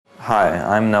Hi,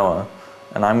 I'm Noah,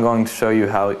 and I'm going to show you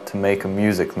how to make a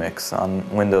music mix on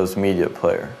Windows Media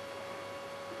Player.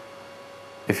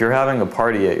 If you're having a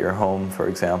party at your home, for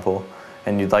example,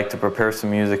 and you'd like to prepare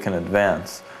some music in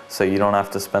advance so you don't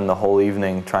have to spend the whole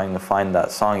evening trying to find that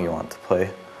song you want to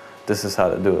play, this is how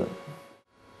to do it.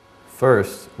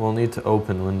 First, we'll need to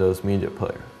open Windows Media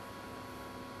Player.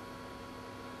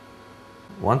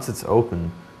 Once it's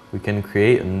open, we can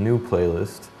create a new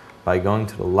playlist by going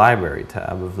to the Library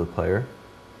tab of the player,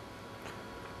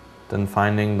 then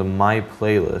finding the My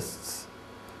Playlists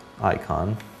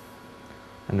icon,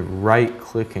 and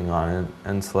right-clicking on it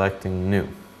and selecting New.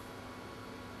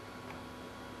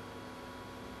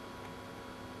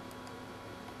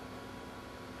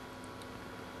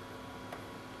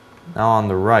 Now on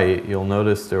the right, you'll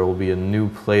notice there will be a New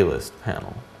Playlist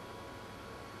panel.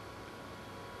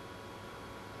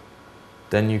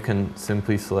 Then you can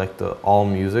simply select the All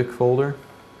Music folder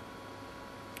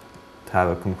to have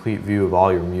a complete view of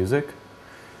all your music.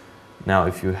 Now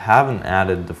if you haven't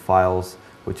added the files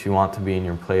which you want to be in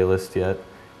your playlist yet,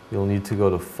 you'll need to go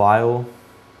to File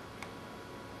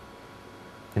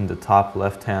in the top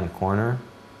left-hand corner,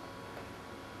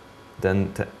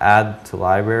 then to Add to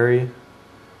Library,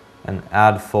 and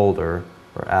Add Folder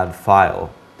or Add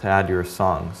File to add your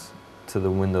songs to the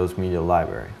Windows Media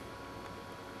Library.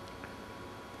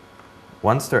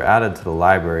 Once they're added to the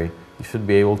library, you should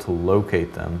be able to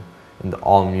locate them in the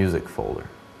All Music folder.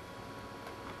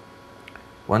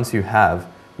 Once you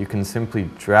have, you can simply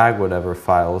drag whatever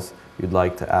files you'd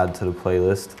like to add to the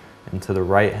playlist into the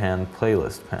right-hand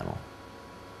playlist panel.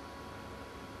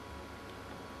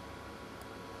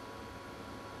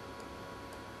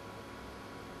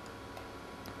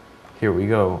 Here we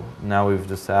go. Now we've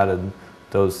just added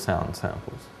those sound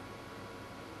samples.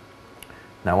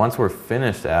 Now once we're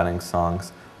finished adding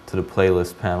songs to the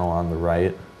playlist panel on the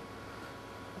right,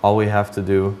 all we have to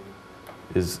do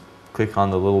is click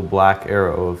on the little black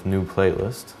arrow of New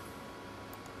Playlist,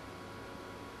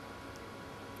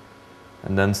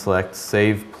 and then select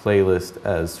Save Playlist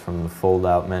As from the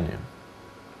fold-out menu.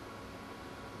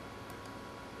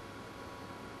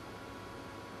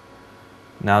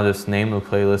 Now just name the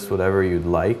playlist whatever you'd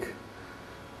like.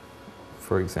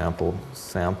 For example,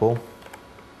 Sample.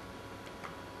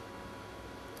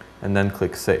 And then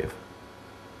click Save.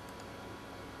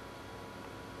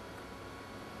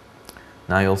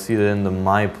 Now you'll see that in the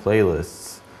My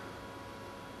Playlists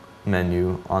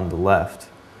menu on the left,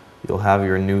 you'll have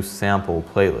your new sample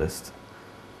playlist